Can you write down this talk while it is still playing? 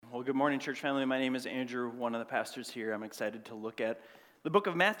Well, good morning, church family. My name is Andrew, one of the pastors here. I'm excited to look at the book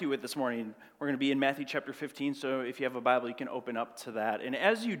of Matthew with this morning. We're going to be in Matthew chapter 15, so if you have a Bible, you can open up to that. And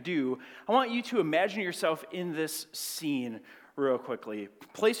as you do, I want you to imagine yourself in this scene real quickly.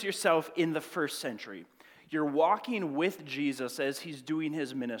 Place yourself in the first century. You're walking with Jesus as he's doing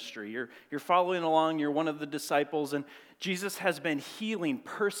his ministry. You're following along. You're one of the disciples, and Jesus has been healing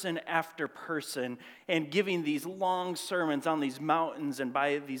person after person and giving these long sermons on these mountains and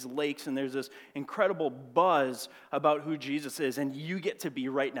by these lakes, and there's this incredible buzz about who Jesus is, and you get to be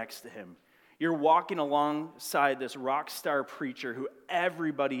right next to him. You're walking alongside this rock star preacher who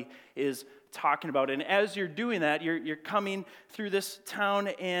everybody is talking about. And as you're doing that, you're coming through this town,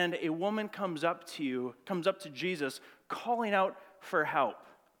 and a woman comes up to Jesus, calling out for help.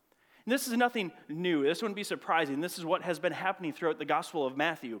 And this is nothing new. This wouldn't be surprising. This is what has been happening throughout the Gospel of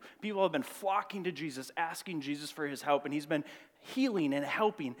Matthew. People have been flocking to Jesus, asking Jesus for his help, and he's been healing and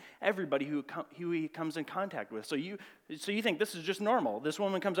helping everybody who he comes in contact with. So you think this is just normal. This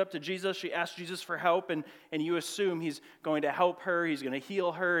woman comes up to Jesus, she asks Jesus for help, and you assume he's going to help her, he's going to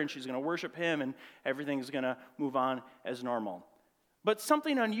heal her, and she's going to worship him, and everything's going to move on as normal. But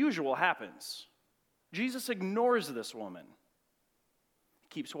something unusual happens. Jesus ignores this woman. He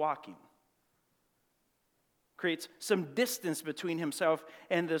keeps walking. Creates some distance between himself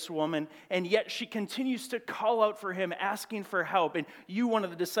and this woman, and yet she continues to call out for him, asking for help. And you, one of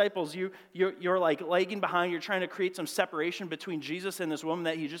the disciples, you're like lagging behind. You're trying to create some separation between Jesus and this woman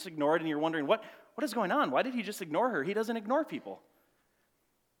that he just ignored, and you're wondering, what is going on? Why did he just ignore her? He doesn't ignore people.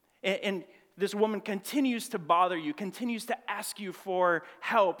 And this woman continues to bother you, continues to ask you for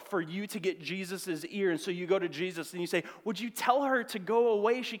help, for you to get Jesus' ear. And so you go to Jesus and you say, would you tell her to go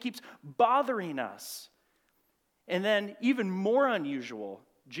away? She keeps bothering us. And then, even more unusual,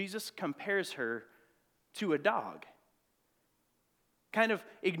 Jesus compares her to a dog, kind of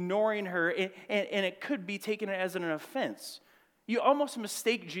ignoring her, and it could be taken as an offense. You almost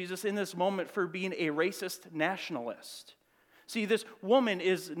mistake Jesus in this moment for being a racist nationalist. See, this woman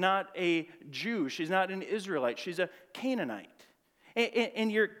is not a Jew. She's not an Israelite. She's a Canaanite.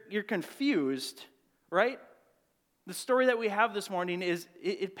 And you're confused, right? The story that we have this morning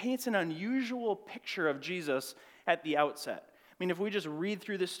it paints an unusual picture of Jesus at the outset. I mean, if we just read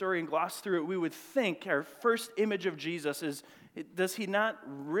through this story and gloss through it, we would think our first image of Jesus is, does he not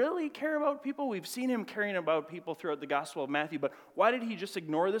really care about people? We've seen him caring about people throughout the Gospel of Matthew, but why did he just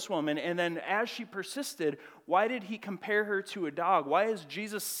ignore this woman? And then as she persisted, why did he compare her to a dog? Why is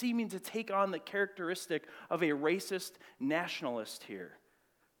Jesus seeming to take on the characteristic of a racist nationalist here?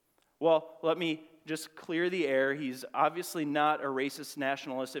 Well, let me just clear the air. He's obviously not a racist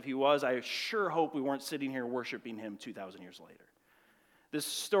nationalist. If he was, I sure hope we weren't sitting here worshiping him 2,000 years later. This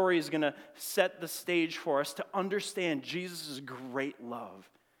story is going to set the stage for us to understand Jesus' great love,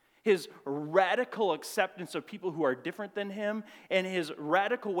 his radical acceptance of people who are different than him, and his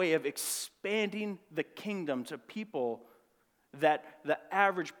radical way of expanding the kingdom to people that the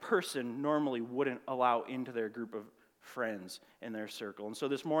average person normally wouldn't allow into their group of friends in their circle. And so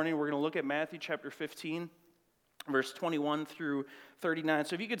this morning we're going to look at Matthew chapter 15, verse 21 through 39.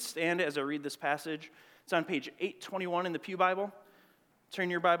 So if you could stand as I read this passage. It's on page 821 in the Pew Bible. Turn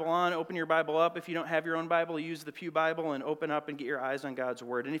your Bible on, open your Bible up. If you don't have your own Bible, use the Pew Bible and open up and get your eyes on God's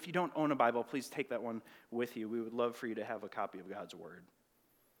Word. And if you don't own a Bible, please take that one with you. We would love for you to have a copy of God's Word.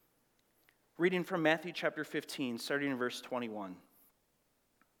 Reading from Matthew chapter 15, starting in verse 21.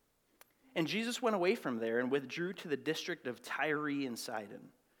 And Jesus went away from there and withdrew to the district of Tyre and Sidon.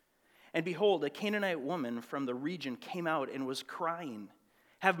 And behold, a Canaanite woman from the region came out and was crying,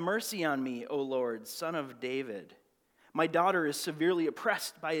 "Have mercy on me, O Lord, Son of David. My daughter is severely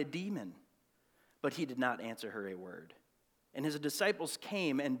oppressed by a demon." But he did not answer her a word. And his disciples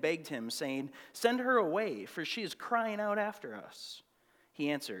came and begged him, saying, "Send her away, for she is crying out after us." He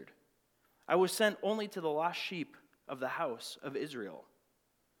answered, "I was sent only to the lost sheep of the house of Israel."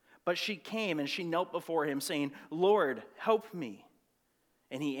 But she came and she knelt before him, saying, "Lord, help me."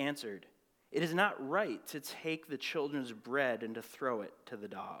 And he answered, "It is not right to take the children's bread and to throw it to the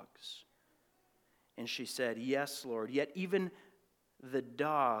dogs." And she said, "Yes, Lord, yet even the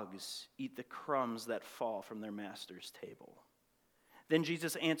dogs eat the crumbs that fall from their master's table." Then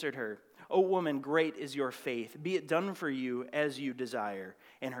Jesus answered her, "O woman, great is your faith. Be it done for you as you desire."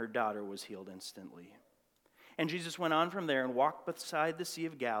 And her daughter was healed instantly. And Jesus went on from there and walked beside the Sea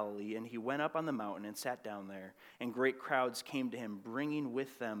of Galilee, and he went up on the mountain and sat down there. And great crowds came to him, bringing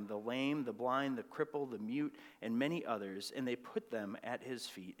with them the lame, the blind, the crippled, the mute, and many others, and they put them at his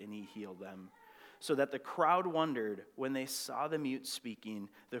feet, and he healed them. So that the crowd wondered when they saw the mute speaking,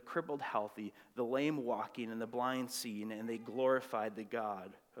 the crippled healthy, the lame walking, and the blind seeing, and they glorified the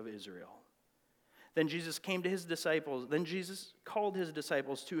God of Israel. Then Jesus came to his disciples. Then Jesus called his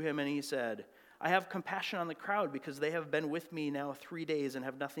disciples to him, and he said, I have compassion on the crowd because they have been with me now 3 days and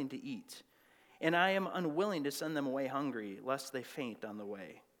have nothing to eat. And I am unwilling to send them away hungry, lest they faint on the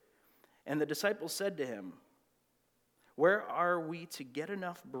way. And the disciples said to him, where are we to get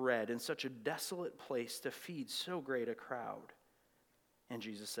enough bread in such a desolate place to feed so great a crowd? And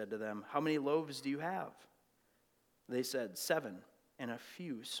Jesus said to them, how many loaves do you have? They said, 7, and a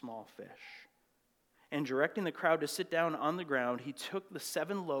few small fish. And directing the crowd to sit down on the ground, he took the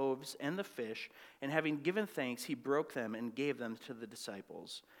 7 loaves and the fish, and having given thanks, he broke them and gave them to the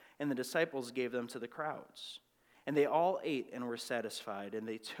disciples. And the disciples gave them to the crowds. And they all ate and were satisfied, and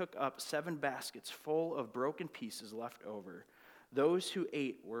they took up 7 baskets full of broken pieces left over. Those who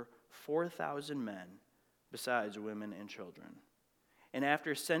ate were 4,000 men, besides women and children. And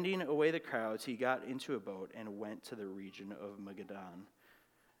after sending away the crowds, he got into a boat and went to the region of Magadan.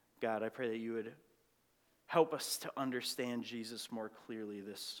 God, I pray that you would help us to understand Jesus more clearly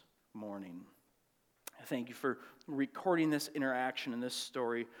this morning. I thank you for recording this interaction and this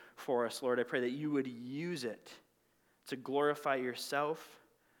story for us, Lord. I pray that you would use it to glorify yourself,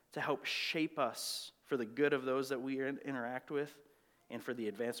 to help shape us for the good of those that we interact with, and for the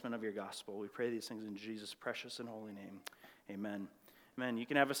advancement of your gospel. We pray these things in Jesus' precious and holy name. Amen. Amen. You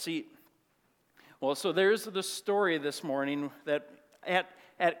can have a seat. Well, so there's the story this morning that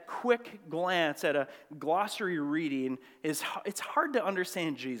at quick glance, at a glossary reading, it's hard to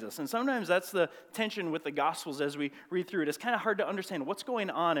understand Jesus. And sometimes that's the tension with the Gospels as we read through it. It's kind of hard to understand what's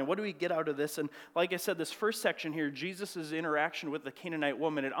going on and what do we get out of this. And like I said, this first section here, Jesus' interaction with the Canaanite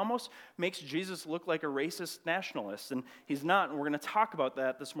woman, it almost makes Jesus look like a racist nationalist. And he's not, and we're going to talk about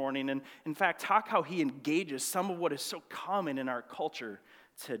that this morning. And in fact, talk how he engages some of what is so common in our culture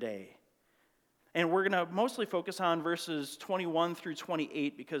today. And we're going to mostly focus on verses 21 through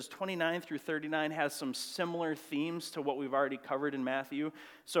 28 because 29 through 39 has some similar themes to what we've already covered in Matthew.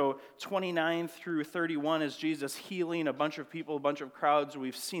 So 29 through 31 is Jesus healing a bunch of people, a bunch of crowds.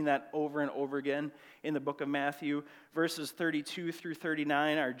 We've seen that over and over again in the book of Matthew. Verses 32 through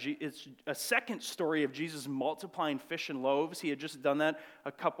 39 it's a second story of Jesus multiplying fish and loaves. He had just done that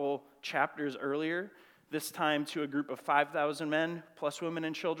a couple chapters earlier, this time to a group of 5,000 men plus women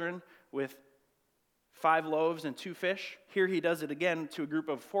and children with 5 loaves and 2 fish. Here he does it again to a group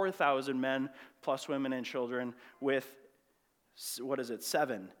of 4,000 men plus women and children with,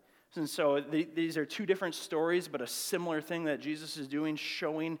 7. And so these are 2 different stories, but a similar thing that Jesus is doing,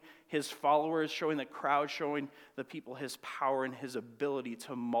 showing his followers, showing the crowd, showing the people his power and his ability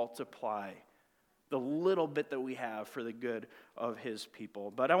to multiply the little bit that we have for the good of his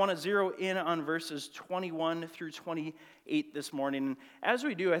people. But I want to zero in on verses 21 through 28 this morning. And as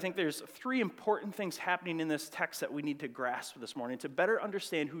we do, I think there's 3 important things happening in this text that we need to grasp this morning to better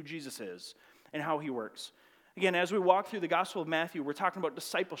understand who Jesus is and how he works. Again, as we walk through the Gospel of Matthew, we're talking about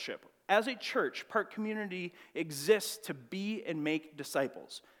discipleship. As a church, Park Community exists to be and make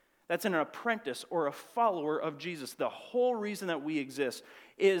disciples. That's an apprentice or a follower of Jesus. The whole reason that we exist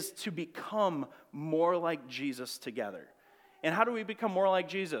is to become more like Jesus together. And how do we become more like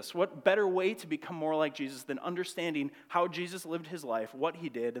Jesus? What better way to become more like Jesus than understanding how Jesus lived his life, what he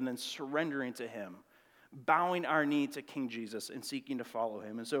did, and then surrendering to him, bowing our knee to King Jesus and seeking to follow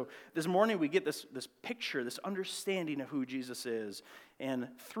him. And so this morning we get this picture, this understanding of who Jesus is. And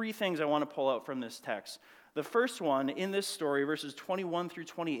 3 things I want to pull out from this text. The first one in this story, verses 21 through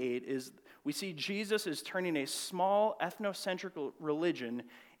 28, is we see Jesus is turning a small ethnocentric religion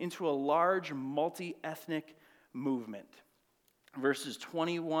into a large multi-ethnic movement. Verses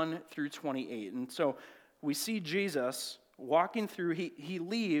 21 through 28. And so we see Jesus walking through, he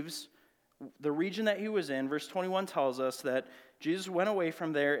leaves the region that he was in. Verse 21 tells us that Jesus went away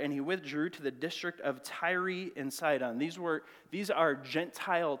from there and he withdrew to the district of Tyre and Sidon. These are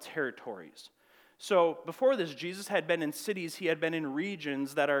Gentile territories. So before this, Jesus had been in cities, he had been in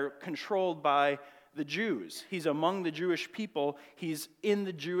regions that are controlled by the Jews. He's among the Jewish people, he's in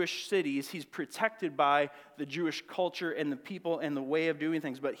the Jewish cities, he's protected by the Jewish culture and the people and the way of doing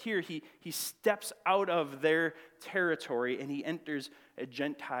things. But here he steps out of their territory and he enters a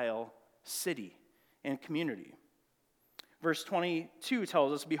Gentile city and community. Verse 22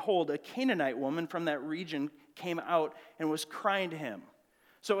 tells us, behold, a Canaanite woman from that region came out and was crying to him.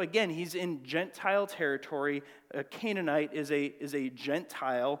 So again, he's in Gentile territory. A Canaanite is a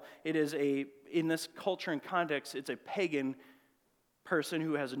Gentile. It is in this culture and context, it's a pagan person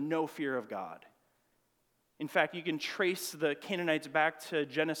who has no fear of God. In fact, you can trace the Canaanites back to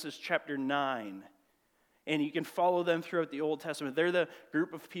Genesis chapter 9, and you can follow them throughout the Old Testament. They're the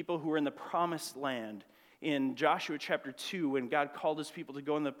group of people who are in the promised land in Joshua chapter 2 when God called his people to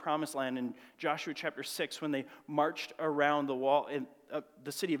go in the promised land, in Joshua chapter 6 when they marched around the wall, in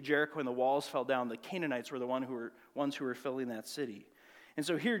the city of Jericho and the walls fell down. The Canaanites were the ones who were filling that city. And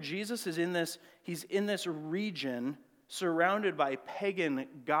so here Jesus is he's in this region surrounded by pagan,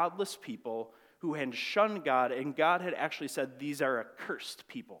 godless people who had shunned God, and God had actually said, these are accursed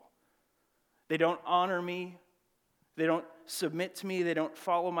people. They don't honor me. They don't submit to me. They don't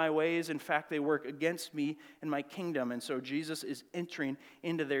follow my ways. In fact, they work against me and my kingdom. And so Jesus is entering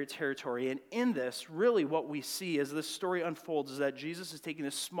into their territory. And in this, really what we see as this story unfolds is that Jesus is taking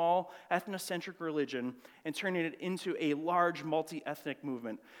this small ethnocentric religion and turning it into a large multi-ethnic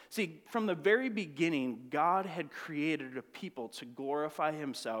movement. See, from the very beginning, God had created a people to glorify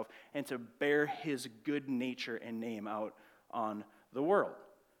himself and to bear his good nature and name out on the world.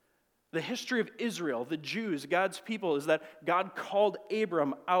 The history of Israel, the Jews, God's people, is that God called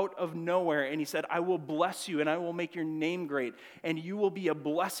Abram out of nowhere and he said, I will bless you and I will make your name great and you will be a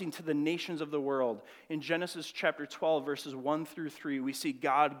blessing to the nations of the world. In Genesis chapter 12, verses 1 through 3, we see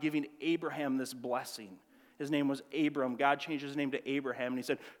God giving Abraham this blessing. His name was Abram. God changed his name to Abraham and he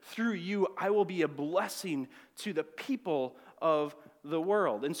said, through you I will be a blessing to the people of the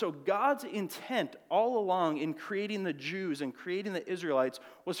world. And so God's intent all along in creating the Jews and creating the Israelites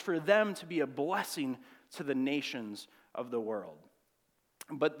was for them to be a blessing to the nations of the world.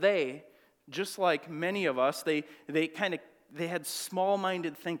 But they, just like many of us, they had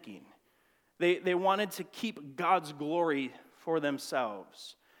small-minded thinking. They wanted to keep God's glory for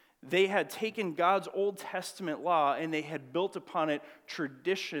themselves. They had taken God's Old Testament law and they had built upon it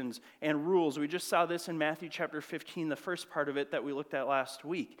traditions and rules. We just saw this in Matthew chapter 15, the first part of it that we looked at last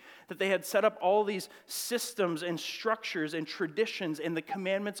week. That they had set up all these systems and structures and traditions and the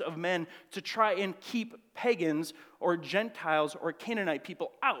commandments of men to try and keep pagans or Gentiles or Canaanite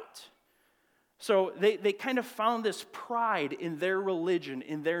people out. So they kind of found this pride in their religion,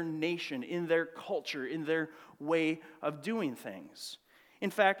 in their nation, in their culture, in their way of doing things. In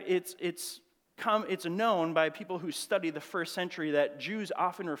fact, it's known by people who study the first century that Jews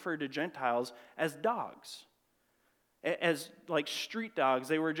often referred to Gentiles as dogs, as like street dogs.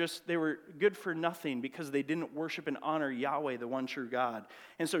 They were good for nothing because they didn't worship and honor Yahweh, the one true God.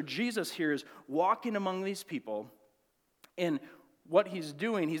 And so Jesus here is walking among these people, and what he's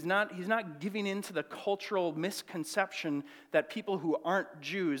doing, he's not giving in to the cultural misconception that people who aren't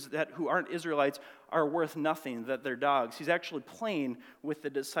Jews, who aren't Israelites, are worth nothing, that they're dogs. He's actually playing with the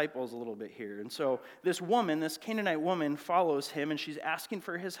disciples a little bit here. And so this woman, this Canaanite woman, follows him, and she's asking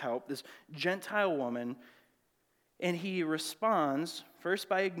for his help, this Gentile woman, and he responds first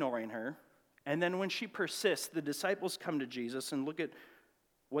by ignoring her, and then when she persists, the disciples come to Jesus, and look at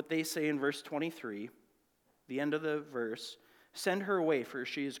what they say in verse 23, the end of the verse. Send her away, for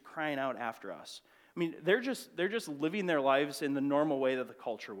she is crying out after us. I mean, they're just living their lives in the normal way that the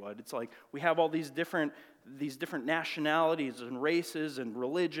culture would. It's like we have all these different nationalities and races and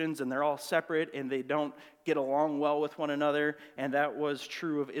religions, and they're all separate, and they don't get along well with one another. And that was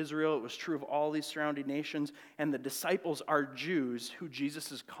true of Israel. It was true of all these surrounding nations. And the disciples are Jews who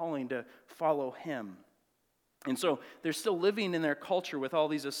Jesus is calling to follow him. And so they're still living in their culture with all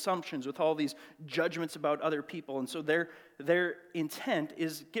these assumptions, with all these judgments about other people. And so their intent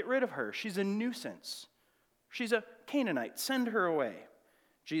is get rid of her. She's a nuisance. She's a Canaanite. Send her away.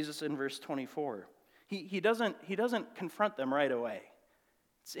 Jesus in verse 24. He doesn't confront them right away.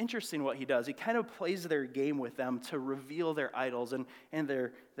 It's interesting what he does. He kind of plays their game with them to reveal their idols and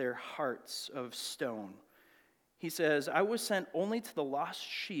their hearts of stone. He says, I was sent only to the lost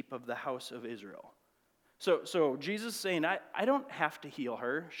sheep of the house of Israel. So Jesus is saying, I don't have to heal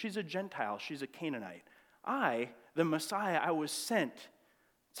her. She's a Gentile. She's a Canaanite. I, the Messiah, I was sent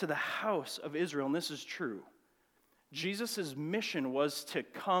to the house of Israel, and this is true. Jesus' mission was to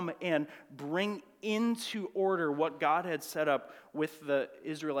come and bring into order what God had set up with the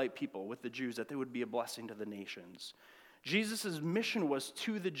Israelite people, with the Jews, that they would be a blessing to the nations. Jesus' mission was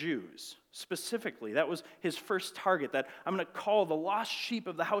to the Jews, specifically. That was his first target, that I'm going to call the lost sheep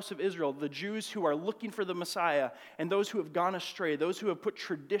of the house of Israel, the Jews who are looking for the Messiah, and those who have gone astray, those who have put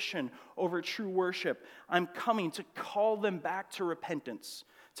tradition over true worship. I'm coming to call them back to repentance,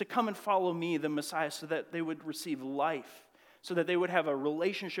 to come and follow me, the Messiah, so that they would receive life, so that they would have a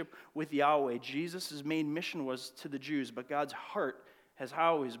relationship with Yahweh. Jesus' main mission was to the Jews, but God's heart has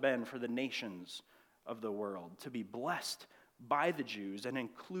always been for the nations of the world, to be blessed by the Jews and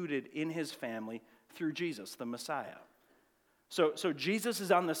included in his family through Jesus, the Messiah. So Jesus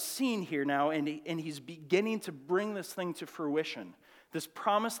is on the scene here now, and he's beginning to bring this thing to fruition. This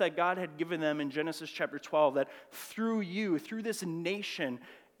promise that God had given them in Genesis chapter 12, that through you, through this nation,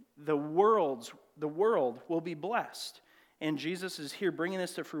 the the world will be blessed. And Jesus is here bringing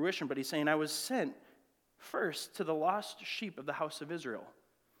this to fruition, but he's saying, I was sent first to the lost sheep of the house of Israel.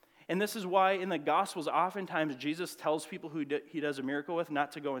 And this is why in the Gospels, oftentimes Jesus tells people who he does a miracle with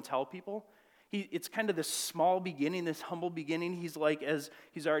not to go and tell people. It's kind of this small beginning, this humble beginning. He's like, as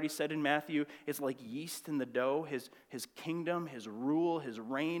he's already said in Matthew, it's like yeast in the dough. His kingdom, his rule, his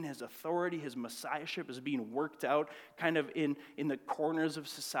reign, his authority, his messiahship is being worked out kind of in the corners of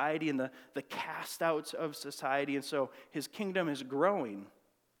society, in the cast outs of society. And so his kingdom is growing,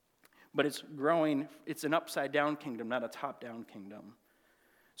 but it's growing, it's an upside down kingdom, not a top down kingdom.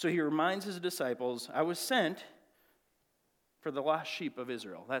 So he reminds his disciples, I was sent for the lost sheep of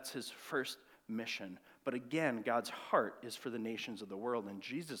Israel. That's his first mission. But again, God's heart is for the nations of the world, and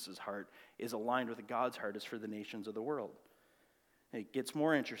Jesus' heart is aligned with God's heart is for the nations of the world. It gets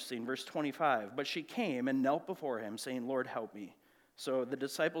more interesting. Verse 25, but she came and knelt before him, saying, Lord, help me. So the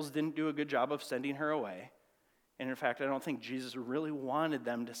disciples didn't do a good job of sending her away. And in fact, I don't think Jesus really wanted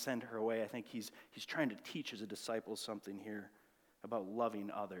them to send her away. I think he's trying to teach his disciples something here about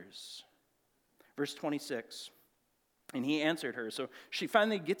loving others. Verse 26, and he answered her. So she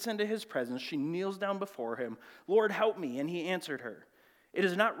finally gets into his presence. She kneels down before him. Lord, help me. And he answered her, it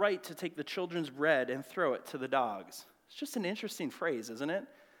is not right to take the children's bread and throw it to the dogs. It's just an interesting phrase, isn't it?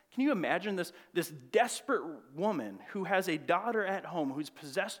 Can you imagine this desperate woman who has a daughter at home who's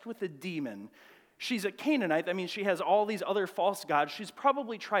possessed with a demon? She's a Canaanite. I mean, she has all these other false gods. She's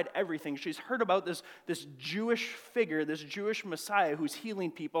probably tried everything. She's heard about this Jewish figure, this Jewish Messiah who's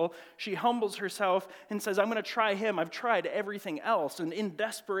healing people. She humbles herself and says, I'm going to try him. I've tried everything else. And in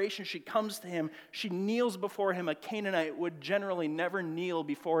desperation, she comes to him. She kneels before him. A Canaanite would generally never kneel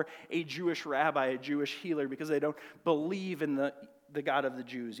before a Jewish rabbi, a Jewish healer, because they don't believe in the God of the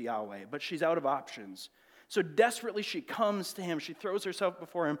Jews, Yahweh. But she's out of options. So desperately she comes to him. She throws herself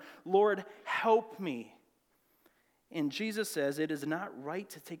before him. Lord, help me. And Jesus says, it is not right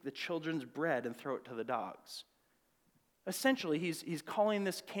to take the children's bread and throw it to the dogs. Essentially, he's calling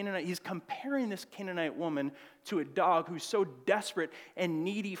this Canaanite, he's comparing this Canaanite woman to a dog who's so desperate and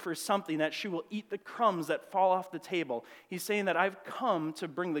needy for something that she will eat the crumbs that fall off the table. He's saying that I've come to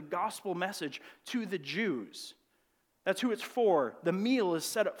bring the gospel message to the Jews. That's who it's for. The meal is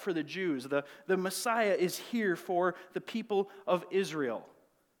set up for the Jews. The Messiah is here for the people of Israel.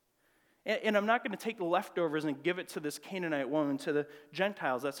 And I'm not going to take the leftovers and give it to this Canaanite woman, to the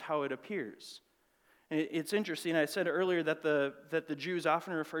Gentiles. That's how it appears. It's interesting. I said earlier that the Jews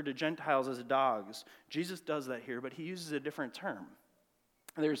often refer to Gentiles as dogs. Jesus does that here, but he uses a different term.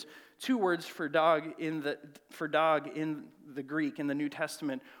 There's two words for dog in the Greek in the New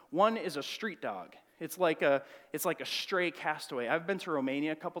Testament. One is a street dog. It's like a stray castaway. I've been to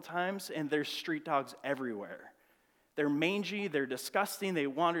Romania a couple times, and there's street dogs everywhere. They're mangy, they're disgusting, they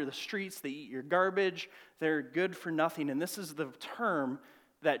wander the streets, they eat your garbage, they're good for nothing. And this is the term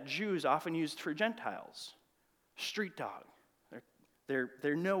that Jews often used for Gentiles. Street dog.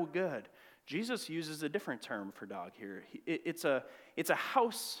 They're no good. Jesus uses a different term for dog here. It's a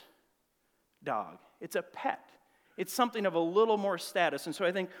house dog. It's a pet. It's something of a little more status. And so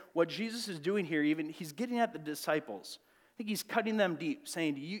I think what Jesus is doing here, even he's getting at the disciples. I think he's cutting them deep,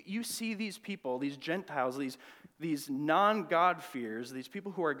 saying, you see these people, these Gentiles, these non-God-fears, these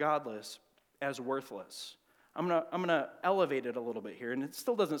people who are godless, as worthless. I'm gonna elevate it a little bit here, and it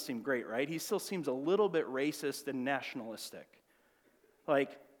still doesn't seem great, right? He still seems a little bit racist and nationalistic.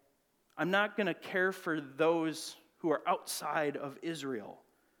 Like, I'm not going to care for those who are outside of Israel.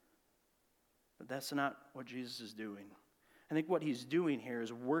 But that's not what Jesus is doing. I think what he's doing here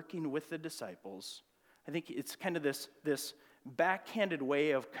is working with the disciples. I think it's kind of this backhanded way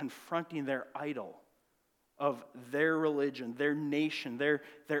of confronting their idol of their religion, their nation, their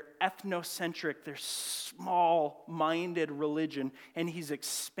ethnocentric, their small-minded religion, and he's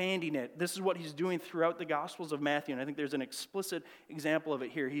expanding it. This is what he's doing throughout the Gospels of Matthew, and I think there's an explicit example of it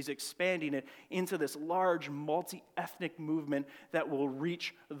here. He's expanding it into this large multi-ethnic movement that will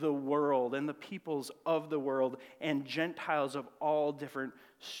reach the world and the peoples of the world and Gentiles of all different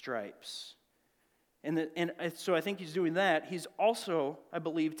stripes. And so I think he's doing that. He's also, I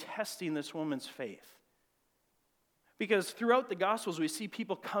believe, testing this woman's faith. Because throughout the Gospels, we see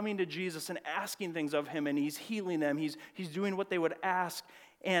people coming to Jesus and asking things of him, and he's healing them. He's doing what they would ask.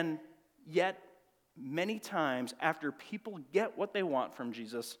 And yet, many times, after people get what they want from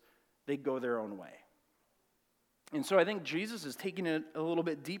Jesus, they go their own way. And so I think Jesus is taking it a little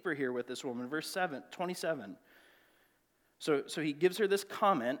bit deeper here with this woman. Verse 27. So he gives her this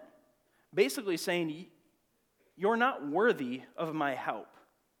comment, basically saying, you're not worthy of my help.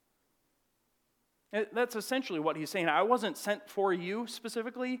 That's essentially what he's saying. I wasn't sent for you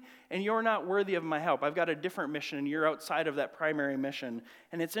specifically, and you're not worthy of my help. I've got a different mission, and you're outside of that primary mission.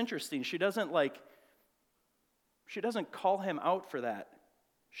 And it's interesting. She doesn't call him out for that.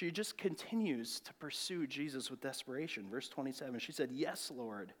 She just continues to pursue Jesus with desperation. Verse 27, she said, "Yes,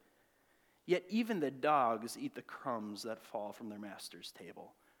 Lord. Yet even the dogs eat the crumbs that fall from their master's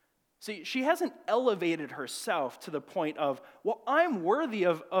table." See, she hasn't elevated herself to the point of, well, I'm worthy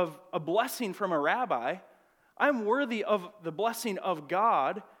of a blessing from a rabbi. I'm worthy of the blessing of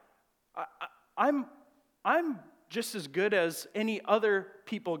God. I'm just as good as any other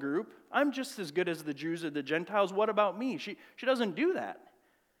people group. I'm just as good as the Jews or the Gentiles. What about me? She doesn't do that.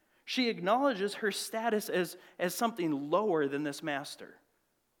 She acknowledges her status as something lower than this master.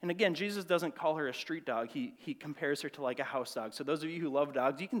 And again, Jesus doesn't call her a street dog. He compares her to like a house dog. So those of you who love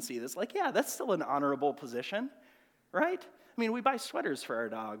dogs, you can see this. Like, yeah, that's still an honorable position, right? I mean, we buy sweaters for our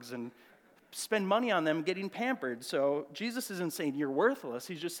dogs and spend money on them getting pampered. So Jesus isn't saying you're worthless.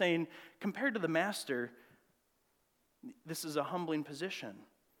 He's just saying, compared to the master, this is a humbling position.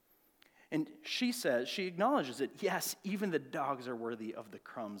 And she acknowledges it. Yes, even the dogs are worthy of the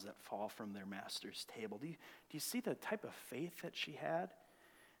crumbs that fall from their master's table. Do you see the type of faith that she had?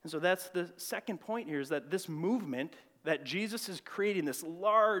 And so that's the second point here, is that this movement that Jesus is creating, this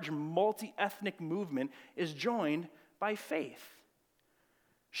large multi-ethnic movement, is joined by faith.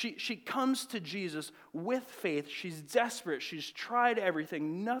 She comes to Jesus with faith. She's desperate. She's tried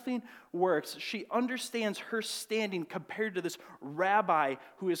everything. Nothing works. She understands her standing compared to this rabbi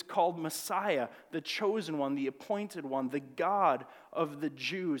who is called Messiah, the chosen one, the appointed one, the God of the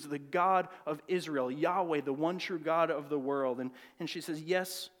Jews, the God of Israel, Yahweh, the one true God of the world. And she says,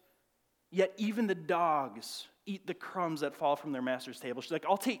 yes, yet even the dogs eat the crumbs that fall from their master's table. She's like,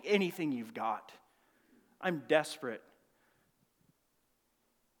 I'll take anything you've got. I'm desperate.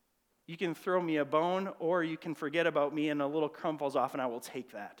 You can throw me a bone, or you can forget about me and a little crumb falls off and I will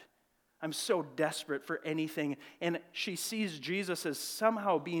take that. I'm so desperate for anything. And she sees Jesus as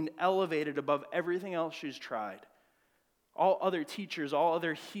somehow being elevated above everything else she's tried. All other teachers, all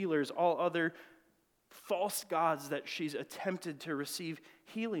other healers, all other false gods that she's attempted to receive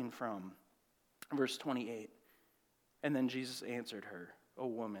healing from. Verse 28, and then Jesus answered her, "O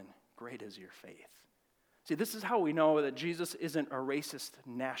woman, great is your faith." See, this is how we know that Jesus isn't a racist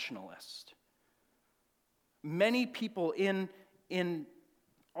nationalist. Many people in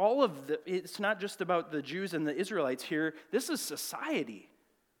all of it's not just about the Jews and the Israelites here. This is society,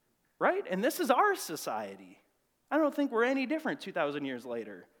 right? And this is our society. I don't think we're any different 2,000 years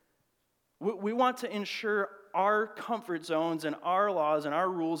later. We want to ensure our comfort zones and our laws and our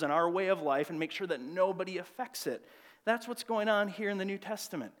rules and our way of life and make sure that nobody affects it. That's what's going on here in the New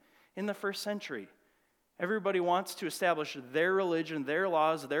Testament, in the first century. Everybody wants to establish their religion, their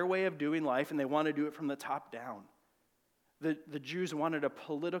laws, their way of doing life, and they want to do it from the top down. The Jews wanted a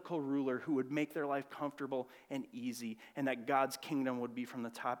political ruler who would make their life comfortable and easy, and that God's kingdom would be from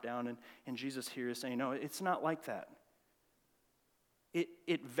the top down. And Jesus here is saying, no, it's not like that.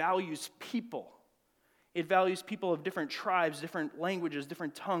 It values people. It values people of different tribes, different languages,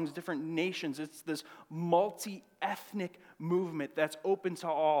 different tongues, different nations. It's this multi-ethnic movement that's open to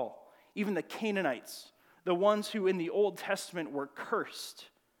all. Even the Canaanites, the ones who in the Old Testament were cursed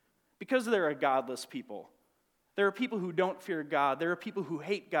because they're a godless people. There are people who don't fear God. There are people who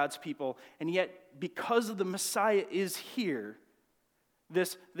hate God's people. And yet, because the Messiah is here,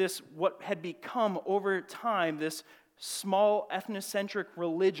 this what had become over time, this small ethnocentric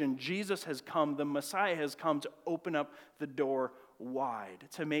religion, Jesus has come, the Messiah has come to open up the door wide,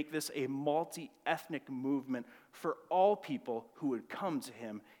 to make this a multi-ethnic movement for all people who would come to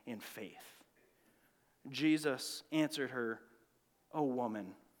him in faith. Jesus answered her, "O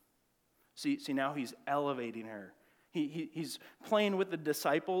woman." See, now he's elevating her. He's playing with the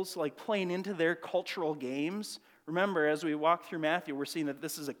disciples, like playing into their cultural games. Remember, as we walk through Matthew, we're seeing that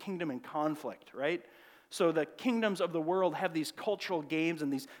this is a kingdom in conflict, right? So the kingdoms of the world have these cultural games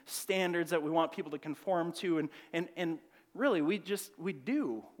and these standards that we want people to conform to, and really, we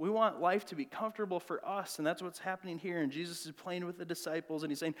do. We want life to be comfortable for us, and that's what's happening here. And Jesus is playing with the disciples,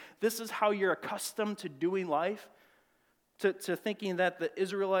 and he's saying, this is how you're accustomed to doing life, to thinking that the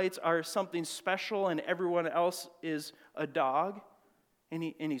Israelites are something special and everyone else is a dog. And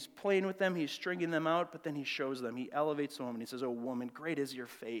he's playing with them, he's stringing them out, but then he shows them. He elevates the woman. He says, "Oh, woman, great is your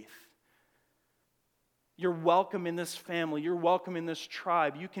faith. You're welcome in this family. You're welcome in this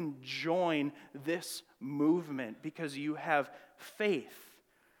tribe. You can join this movement because you have faith."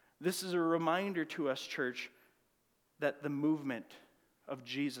 This is a reminder to us, church, that the movement of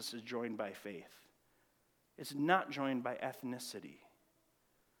Jesus is joined by faith. It's not joined by ethnicity.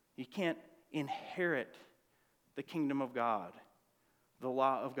 You can't inherit the kingdom of God, the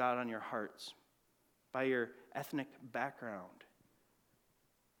law of God on your hearts, by your ethnic background.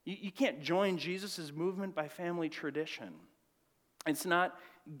 You can't join Jesus' movement by family tradition. It's not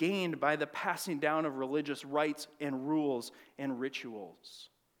gained by the passing down of religious rites and rules and rituals.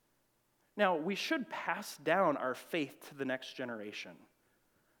 Now, we should pass down our faith to the next generation.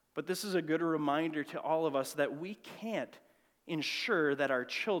 But this is a good reminder to all of us that we can't ensure that our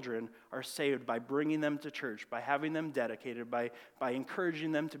children are saved by bringing them to church, by having them dedicated, by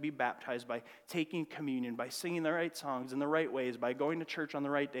encouraging them to be baptized, by taking communion, by singing the right songs in the right ways, by going to church on the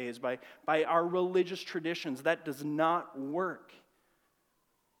right days, by our religious traditions. That does not work.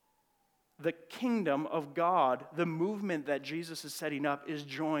 The kingdom of God, the movement that Jesus is setting up, is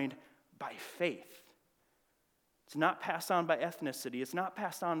joined by faith. It's not passed on by ethnicity. It's not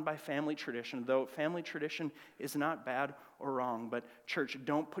passed on by family tradition, though family tradition is not bad or wrong. But church,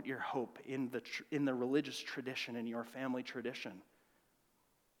 don't put your hope in the religious tradition, in your family tradition.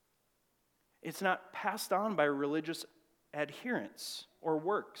 It's not passed on by religious adherence or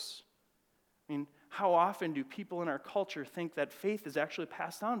works. I mean, how often do people in our culture think that faith is actually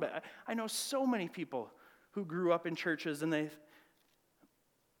passed on? But I know so many people who grew up in churches, and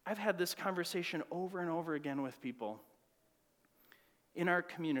I've had this conversation over and over again with people in our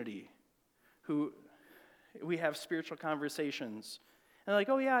community who we have spiritual conversations. And they're like,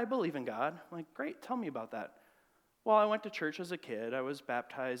 oh yeah, I believe in God. I'm like, great, tell me about that. Well, I went to church as a kid. I was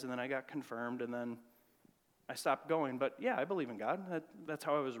baptized, and then I got confirmed, and then I stopped going. But yeah, I believe in God. That's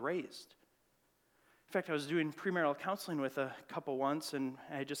how I was raised. In fact, I was doing premarital counseling with a couple once, and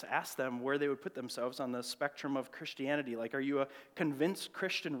I just asked them where they would put themselves on the spectrum of Christianity. Like, are you a convinced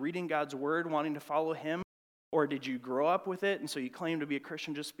Christian reading God's word, wanting to follow him? Or did you grow up with it, and so you claim to be a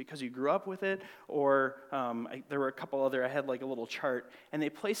Christian just because you grew up with it? Or there were a couple other, I had like a little chart, and they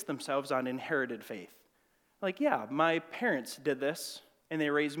placed themselves on inherited faith. Like, yeah, my parents did this, and they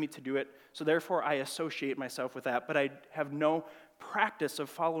raised me to do it, so therefore I associate myself with that, but I have no practice of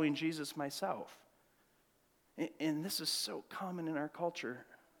following Jesus myself. And this is so common in our culture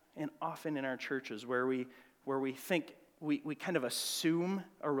and often in our churches where we think we kind of assume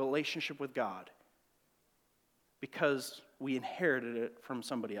a relationship with God because we inherited it from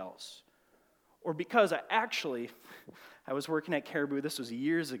somebody else. Or because I was working at Caribou, this was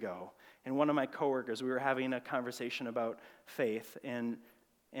years ago, and one of my coworkers, we were having a conversation about faith, and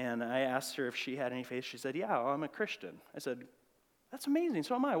I asked her if she had any faith. She said, yeah, I'm a Christian. I said, that's amazing.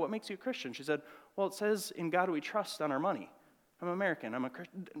 So am I. What makes you a Christian? She said, well, it says in God we trust on our money. I'm American. I'm a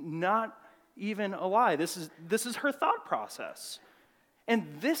Christian. Not even a lie. This is her thought process. And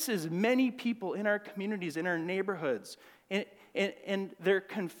this is many people in our communities, in our neighborhoods. And they're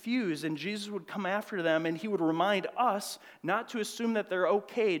confused, and Jesus would come after them, and he would remind us not to assume that they're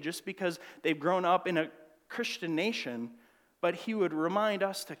okay just because they've grown up in a Christian nation, but he would remind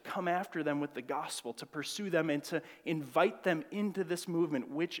us to come after them with the gospel, to pursue them, and to invite them into this movement,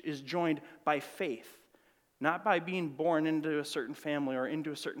 which is joined by faith, not by being born into a certain family or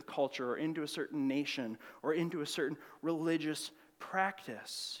into a certain culture or into a certain nation or into a certain religious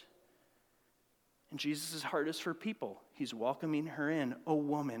practice. And Jesus' heart is for people. He's welcoming her in. Oh,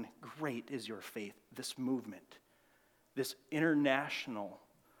 woman, great is your faith. This movement, this international,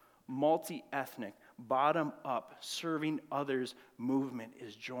 multi-ethnic, bottom-up, serving others movement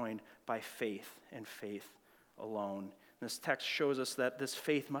is joined by faith and faith alone. This text shows us that this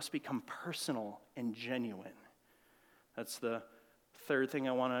faith must become personal and genuine. That's the third thing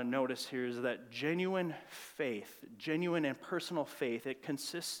I want to notice here, is that genuine faith, genuine and personal faith, it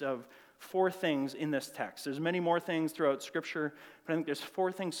consists of four things in this text. There's many more things throughout Scripture, but I think there's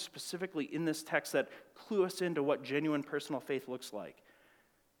four things specifically in this text that clue us into what genuine personal faith looks like.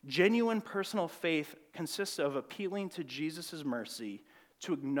 Genuine personal faith consists of appealing to Jesus' mercy,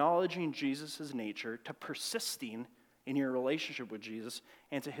 to acknowledging Jesus' nature, to persisting in your relationship with Jesus,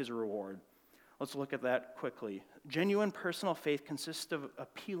 and to his reward. Let's look at that quickly. Genuine personal faith consists of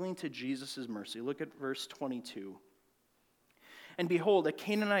appealing to Jesus' mercy. Look at verse 22. And behold, a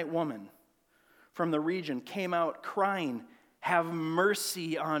Canaanite woman from the region came out crying, "Have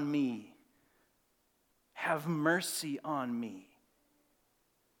mercy on me. Have mercy on me."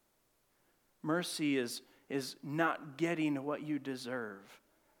 Mercy is not getting what you deserve.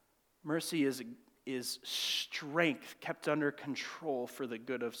 Mercy is strength kept under control for the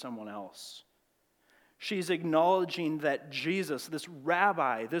good of someone else. She's acknowledging that Jesus, this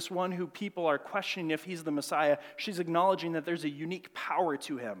rabbi, this one who people are questioning if he's the Messiah, she's acknowledging that there's a unique power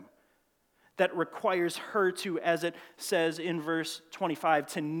to him that requires her to, as it says in verse 25,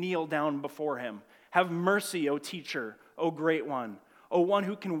 to kneel down before him. Have mercy, O teacher, O great one. O one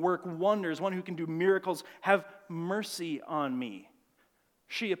who can work wonders, one who can do miracles, have mercy on me.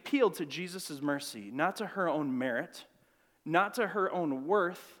 She appealed to Jesus' mercy, not to her own merit, not to her own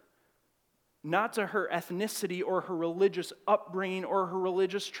worth, not to her ethnicity or her religious upbringing or her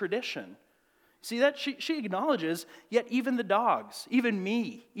religious tradition. See that? She acknowledges, yet even the dogs, even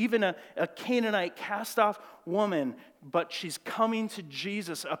me, even a Canaanite cast-off woman, but she's coming to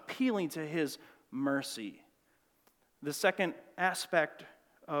Jesus, appealing to his mercy. The second aspect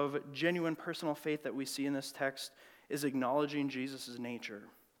of genuine personal faith that we see in this text is acknowledging Jesus' nature.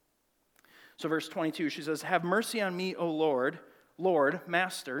 So verse 22, she says, "Have mercy on me, O Lord,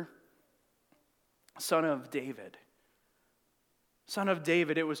 Master, Son of David." Son of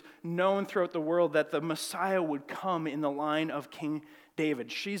David. It was known throughout the world that the Messiah would come in the line of King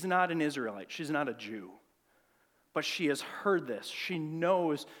David. She's not an Israelite. She's not a Jew. But she has heard this. She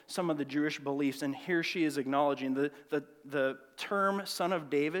knows some of the Jewish beliefs, and here she is acknowledging. The term Son of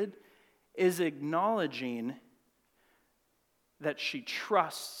David is acknowledging that she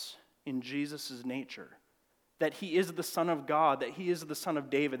trusts in Jesus' nature, that he is the Son of God, that he is the Son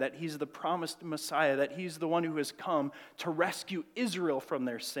of David, that he's the promised Messiah, that he's the one who has come to rescue Israel from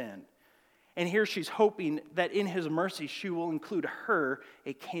their sin. And here she's hoping that in his mercy she will include her,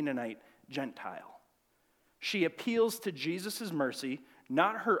 a Canaanite Gentile. She appeals to Jesus' mercy,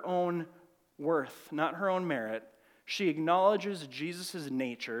 not her own worth, not her own merit. She acknowledges Jesus'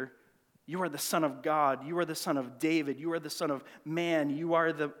 nature. You are the Son of God. You are the Son of David. You are the Son of man. You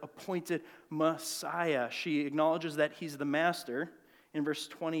are the appointed Messiah. She acknowledges that he's the master. In verse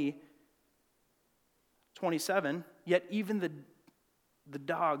 27, yet even the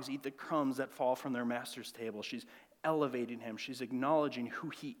dogs eat the crumbs that fall from their master's table. She's elevating him. She's acknowledging who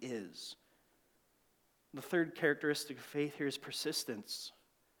he is. The third characteristic of faith here is persistence.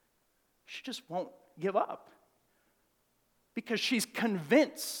 She just won't give up because she's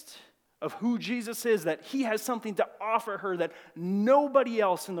convinced of who Jesus is, that he has something to offer her that nobody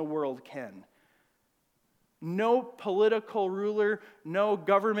else in the world can. No political ruler, no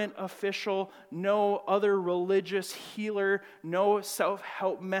government official, no other religious healer, no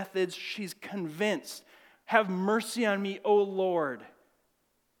self-help methods. She's convinced. Have mercy on me, O Lord.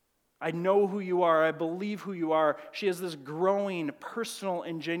 I know who you are. I believe who you are. She has this growing personal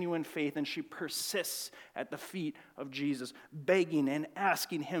and genuine faith, and she persists at the feet of Jesus, begging and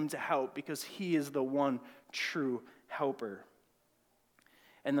asking him to help because he is the one true helper.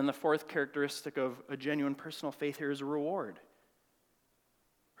 And then the fourth characteristic of a genuine personal faith here is a reward.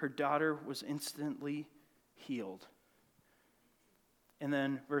 Her daughter was instantly healed. And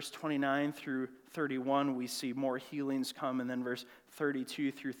then verse 29 through 31, we see more healings come. And then verse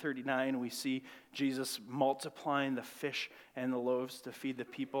 32 through 39, we see Jesus multiplying the fish and the loaves to feed the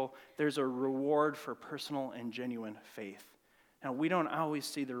people. There's a reward for personal and genuine faith. Now, we don't always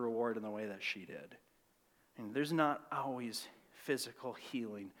see the reward in the way that she did. And there's not always physical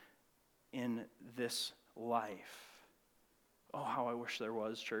healing in this life. Oh, how I wish there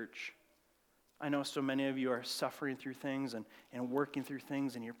was, church. I know so many of you are suffering through things and working through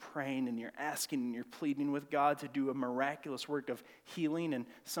things, and you're praying and you're asking and you're pleading with God to do a miraculous work of healing, and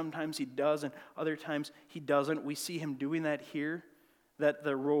sometimes he does and other times he doesn't. We see him doing that here, that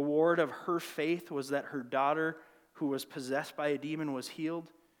the reward of her faith was that her daughter, who was possessed by a demon, was healed.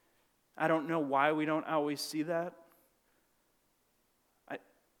 I don't know why we don't always see that.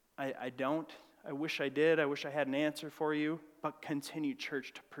 I don't. I wish I did. I wish I had an answer for you. But continue,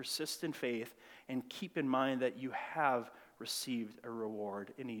 church, to persist in faith and keep in mind that you have received a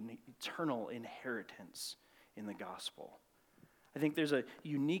reward, an eternal inheritance in the gospel. I think there's a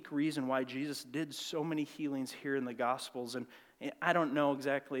unique reason why Jesus did so many healings here in the Gospels. And I don't know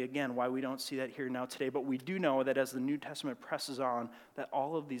exactly, again, why we don't see that here now today. But we do know that as the New Testament presses on, that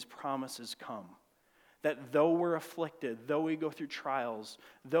all of these promises come. That though we're afflicted, though we go through trials,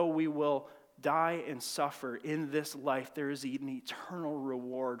 though we will die and suffer in this life, there is an eternal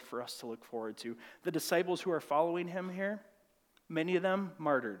reward for us to look forward to. The disciples who are following him here, many of them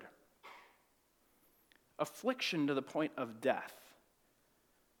martyred. Affliction to the point of death.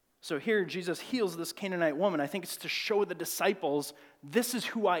 So here Jesus heals this Canaanite woman. I think it's to show the disciples, this is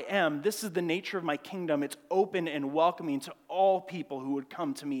who I am. This is the nature of my kingdom. It's open and welcoming to all people who would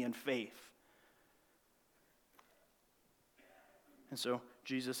come to me in faith. And so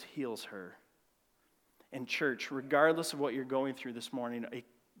Jesus heals her. And church, regardless of what you're going through this morning,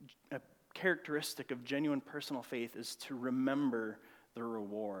 a characteristic of genuine personal faith is to remember the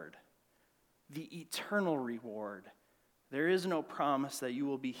reward, the eternal reward. There is no promise that you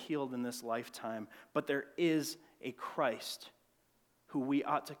will be healed in this lifetime, but there is a Christ who we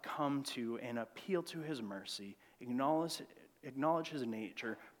ought to come to and appeal to his mercy, acknowledge acknowledge his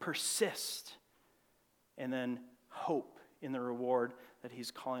nature, persist, and then hope in the reward that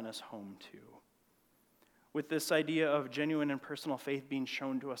he's calling us home to. With this idea of genuine and personal faith being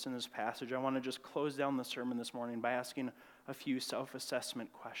shown to us in this passage, I want to just close down the sermon this morning by asking a few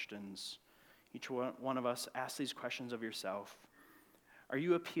self-assessment questions. Each one of us, ask these questions of yourself. Are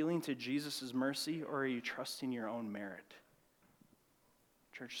you appealing to Jesus' mercy, or are you trusting your own merit?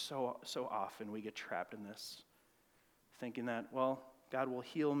 Church, so often we get trapped in this, thinking that, well, God will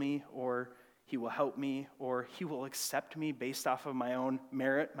heal me, or he will help me, or he will accept me based off of my own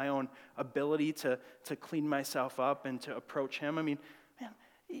merit, my own ability to clean myself up and to approach him. I mean, man,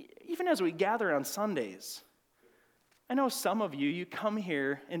 even as we gather on Sundays, I know some of you come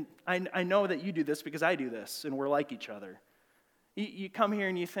here, and I know that you do this because I do this, and we're like each other. You come here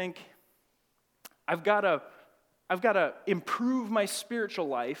and you think, I've got to improve my spiritual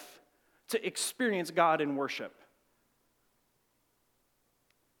life to experience God in worship.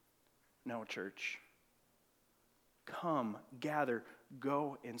 No, church. Come, gather,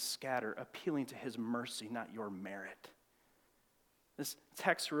 go, and scatter, appealing to his mercy, not your merit. This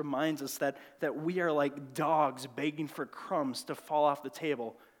text reminds us that we are like dogs begging for crumbs to fall off the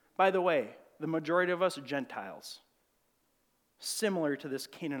table. By the way, the majority of us are Gentiles, similar to this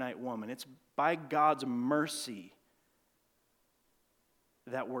Canaanite woman. It's by God's mercy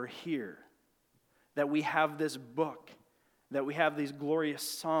that we're here, that we have this book, that we have these glorious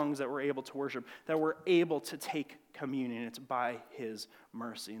songs that we're able to worship, that we're able to take communion. It's by his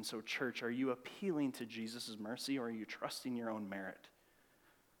mercy. And so, church, are you appealing to Jesus' mercy, or are you trusting your own merit?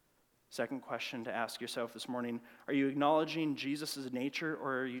 Second question to ask yourself this morning, are you acknowledging Jesus' nature,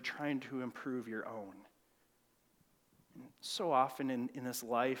 or are you trying to improve your own? And so often in this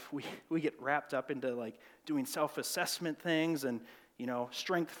life, we get wrapped up into like doing self-assessment things and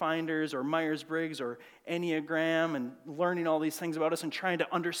strength finders or Myers-Briggs or Enneagram, and learning all these things about us and trying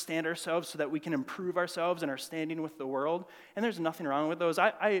to understand ourselves so that we can improve ourselves and our standing with the world. And there's nothing wrong with those.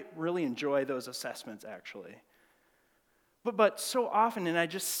 I really enjoy those assessments, actually. But so often, and I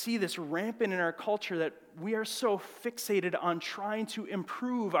just see this rampant in our culture, that we are so fixated on trying to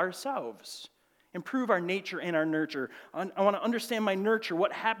improve ourselves. Improve our nature and our nurture. I want to understand my nurture,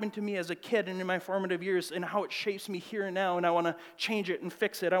 what happened to me as a kid and in my formative years, and how it shapes me here and now, and I want to change it and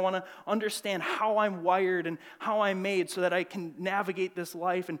fix it. I want to understand how I'm wired and how I'm made so that I can navigate this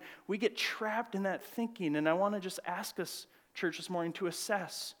life. And we get trapped in that thinking, and I want to just ask us, church, this morning to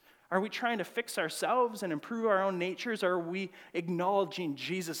assess. Are we trying to fix ourselves and improve our own natures, or are we acknowledging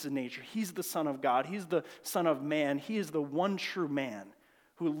Jesus' nature? He's the Son of God. He's the Son of Man. He is the one true man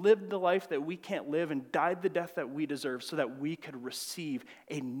who lived the life that we can't live and died the death that we deserve so that we could receive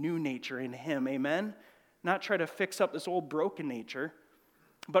a new nature in him. Amen? Not try to fix up this old broken nature,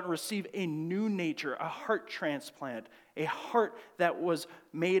 but receive a new nature, a heart transplant. A heart that was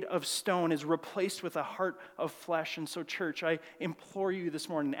made of stone is replaced with a heart of flesh. And so, church, I implore you this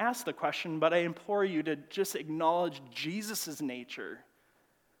morning, ask the question, but I implore you to just acknowledge Jesus' nature.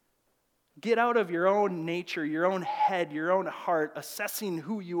 Get out of your own nature, your own head, your own heart, assessing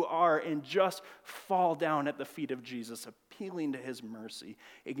who you are, and just fall down at the feet of Jesus, appealing to his mercy,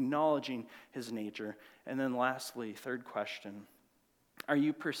 acknowledging his nature. And then lastly, third question, are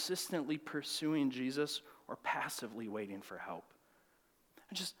you persistently pursuing Jesus or passively waiting for help?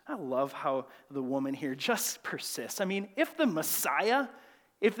 I love how the woman here just persists. I mean, if the Messiah,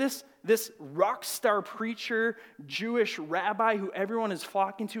 if this rock star preacher, Jewish rabbi who everyone is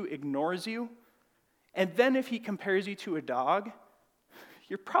flocking to ignores you, and then if he compares you to a dog,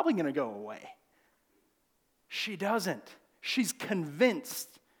 you're probably going to go away. She doesn't. She's convinced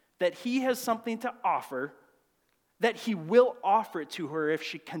that he has something to offer, that he will offer it to her if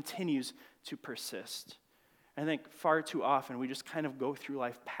she continues to persist. I think far too often we just kind of go through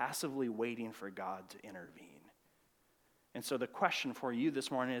life passively waiting for God to intervene. And so the question for you this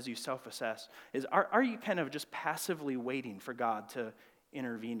morning as you self-assess is, are you kind of just passively waiting for God to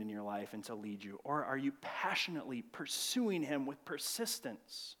intervene in your life and to lead you? Or are you passionately pursuing him with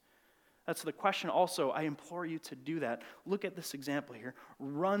persistence? That's the question. Also, I implore you to do that. Look at this example here.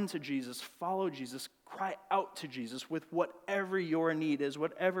 Run to Jesus, follow Jesus, cry out to Jesus with whatever your need is,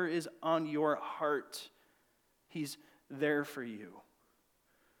 whatever is on your heart. He's there for you.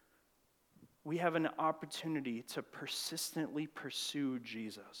 We have an opportunity to persistently pursue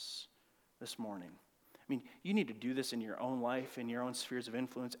Jesus this morning. I mean, you need to do this in your own life, in your own spheres of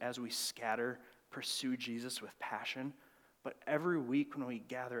influence as we scatter, pursue Jesus with passion. But every week when we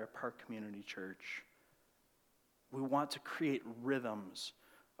gather at Park Community Church, we want to create rhythms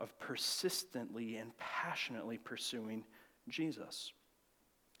of persistently and passionately pursuing Jesus.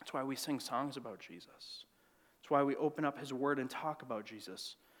 That's why we sing songs about Jesus. That's why we open up his word and talk about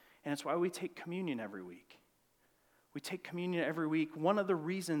Jesus. And it's why we take communion every week. We take communion every week. One of the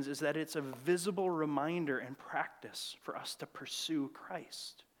reasons is that it's a visible reminder and practice for us to pursue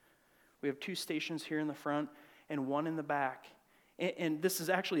Christ. We have 2 stations here in the front and 1 in the back. And this is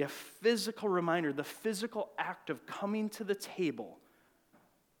actually a physical reminder, the physical act of coming to the table.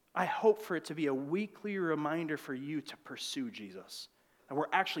 I hope for it to be a weekly reminder for you to pursue Jesus. And we're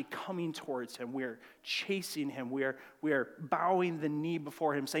actually coming towards him. We're chasing him. We are bowing the knee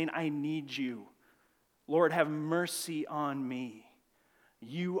before him, saying, I need you. Lord, have mercy on me.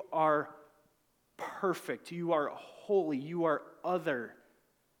 You are perfect. You are holy. You are other.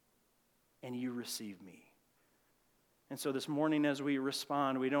 And you receive me. And so this morning as we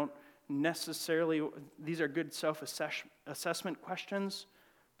respond, we don't necessarily, these are good self-assessment questions,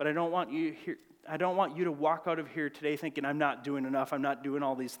 but I don't want you to walk out of here today thinking, I'm not doing enough, I'm not doing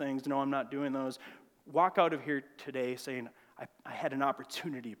all these things. No, I'm not doing those. Walk out of here today saying, I had an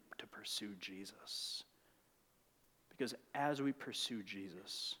opportunity to pursue Jesus. Because as we pursue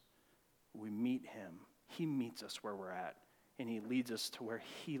Jesus, we meet him. He meets us where we're at, and he leads us to where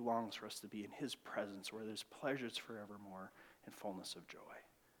he longs for us to be in his presence, where there's pleasures forevermore and fullness of joy.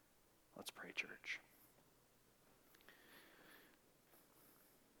 Let's pray, church.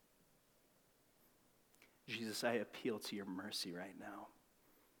 Jesus, I appeal to your mercy right now.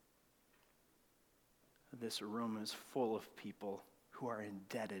 This room is full of people who are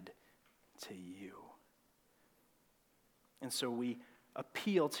indebted to you. And so we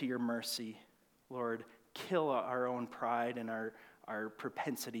appeal to your mercy, Lord. Kill our own pride and our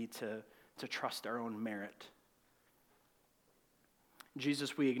propensity to trust our own merit.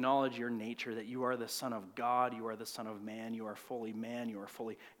 Jesus, we acknowledge your nature, that you are the Son of God, you are the Son of man, you are fully man, you are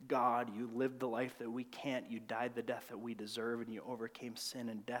fully God. You lived the life that we can't, you died the death that we deserve, and you overcame sin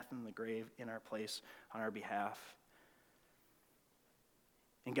and death in the grave in our place on our behalf.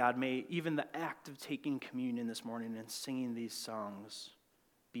 And God, may even the act of taking communion this morning and singing these songs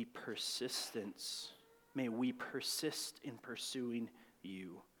be persistence. May we persist in pursuing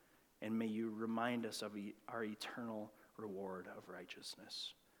you, and may you remind us of our eternal reward of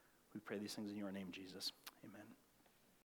righteousness. We pray these things in your name, Jesus. Amen.